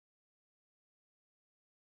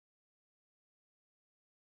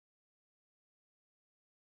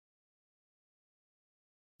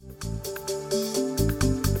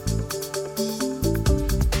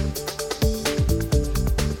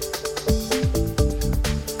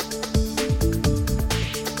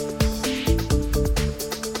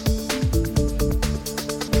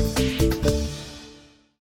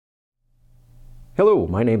Hello,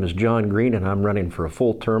 my name is Jon Green and I'm running for a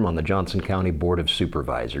full term on the Johnson County Board of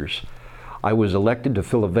Supervisors. I was elected to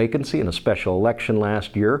fill a vacancy in a special election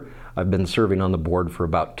last year. I've been serving on the board for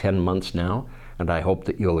about 10 months now, and I hope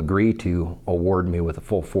that you'll agree to award me with a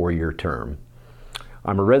full 4-year term.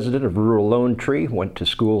 I'm a resident of rural Lone Tree, went to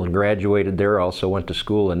school and graduated there, also went to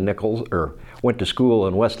school in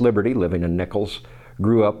West Liberty, living in Nichols.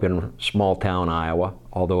 Grew up in small town Iowa,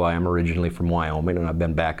 although I am originally from Wyoming and I've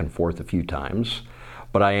been back and forth a few times.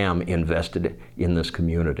 But I am invested in this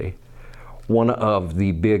community. One of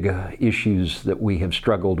the big issues that we have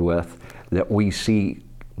struggled with, that we see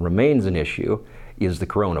remains an issue, is the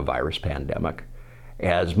coronavirus pandemic.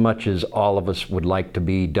 As much as all of us would like to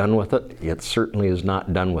be done with it, it certainly is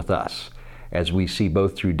not done with us. As we see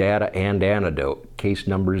both through data and anecdote, case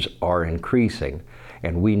numbers are increasing,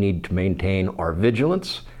 and we need to maintain our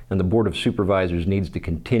vigilance, and the Board of Supervisors needs to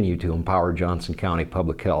continue to empower Johnson County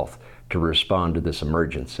Public Health to respond to this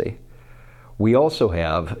emergency. We also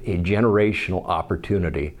have a generational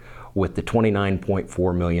opportunity with the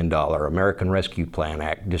 $29.4 million American Rescue Plan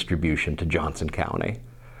Act distribution to Johnson County.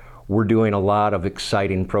 We're doing a lot of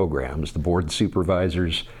exciting programs. The Board of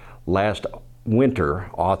Supervisors last winter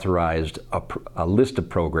authorized a list of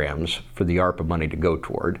programs for the ARPA money to go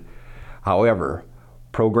toward. However,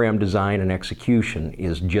 program design and execution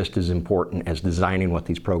is just as important as designing what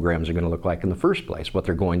these programs are going to look like in the first place, what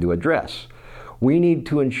they're going to address. We need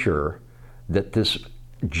to ensure that this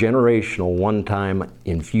generational one-time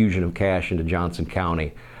infusion of cash into Johnson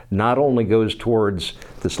County not only goes towards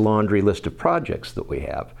this laundry list of projects that we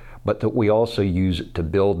have, but that we also use it to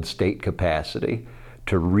build state capacity,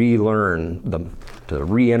 to to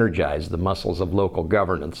re-energize the muscles of local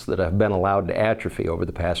governance that have been allowed to atrophy over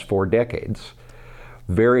the past 4 decades.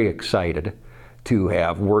 Very excited to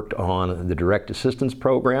have worked on the direct assistance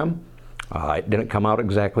program. It didn't come out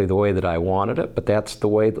exactly the way that I wanted it, but that's the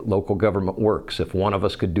way that local government works. If one of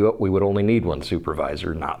us could do it, we would only need 1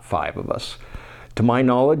 supervisor, not 5 of us. To my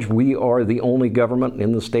knowledge, we are the only government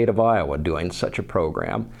in the state of Iowa doing such a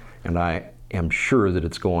program, and I am sure that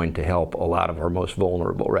it's going to help a lot of our most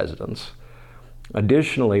vulnerable residents.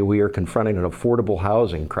 Additionally, we are confronting an affordable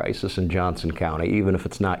housing crisis in Johnson County, even if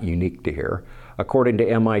it's not unique to here. According to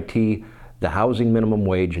MIT, the housing minimum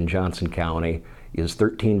wage in Johnson County is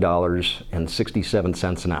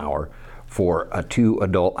 $13.67 an hour for a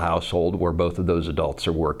 2-adult household where both of those adults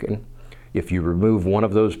are working. If you remove one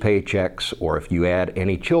of those paychecks, or if you add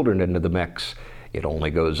any children into the mix, it only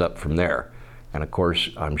goes up from there. And of course,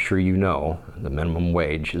 I'm sure you know, the minimum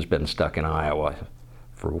wage has been stuck in Iowa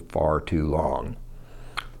for far too long.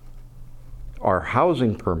 Our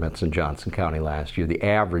housing permits in Johnson County last year, the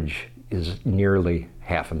average is nearly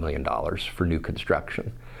 $500,000 for new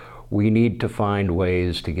construction. We need to find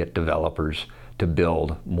ways to get developers to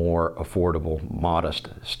build more affordable, modest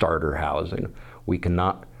starter housing. We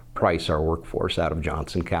cannot price our workforce out of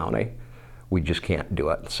Johnson County. We just can't do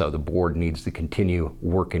it. So the board needs to continue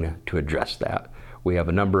working to address that. We have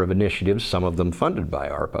a number of initiatives, some of them funded by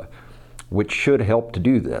ARPA, which should help to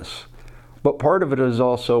do this. But part of it is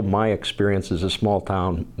also my experience as a small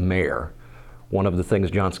town mayor. One of the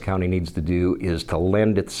things Johnson County needs to do is to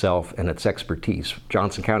lend itself and its expertise.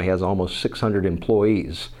 Johnson County has almost 600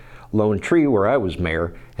 employees. Lone Tree, where I was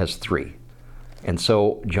mayor, has 3. And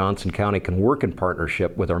so Johnson County can work in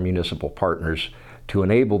partnership with our municipal partners to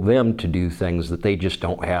enable them to do things that they just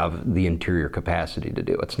don't have the interior capacity to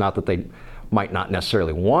do. It's not that they might not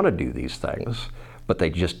necessarily want to do these things, but they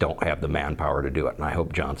just don't have the manpower to do it. And I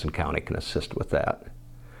hope Johnson County can assist with that.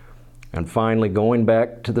 And finally, going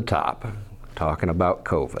back to the top, talking about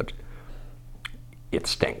COVID, it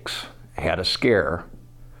stinks. I had a scare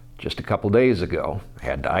just a couple days ago. I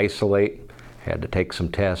had to isolate, had to take some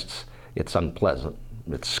tests. It's unpleasant,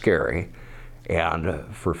 it's scary.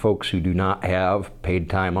 And for folks who do not have paid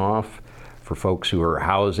time off, for folks who are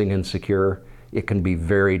housing insecure, it can be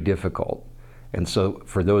very difficult. And so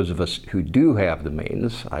for those of us who do have the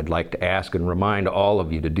means, I'd like to ask and remind all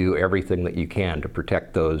of you to do everything that you can to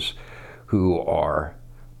protect those who are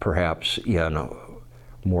perhaps in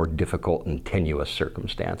more difficult and tenuous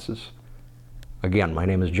circumstances. Again, my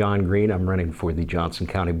name is Jon Green. I'm running for the Johnson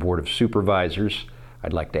County Board of Supervisors.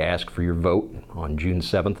 I'd like to ask for your vote on June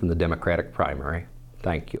 7th in the Democratic primary.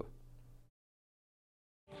 Thank you.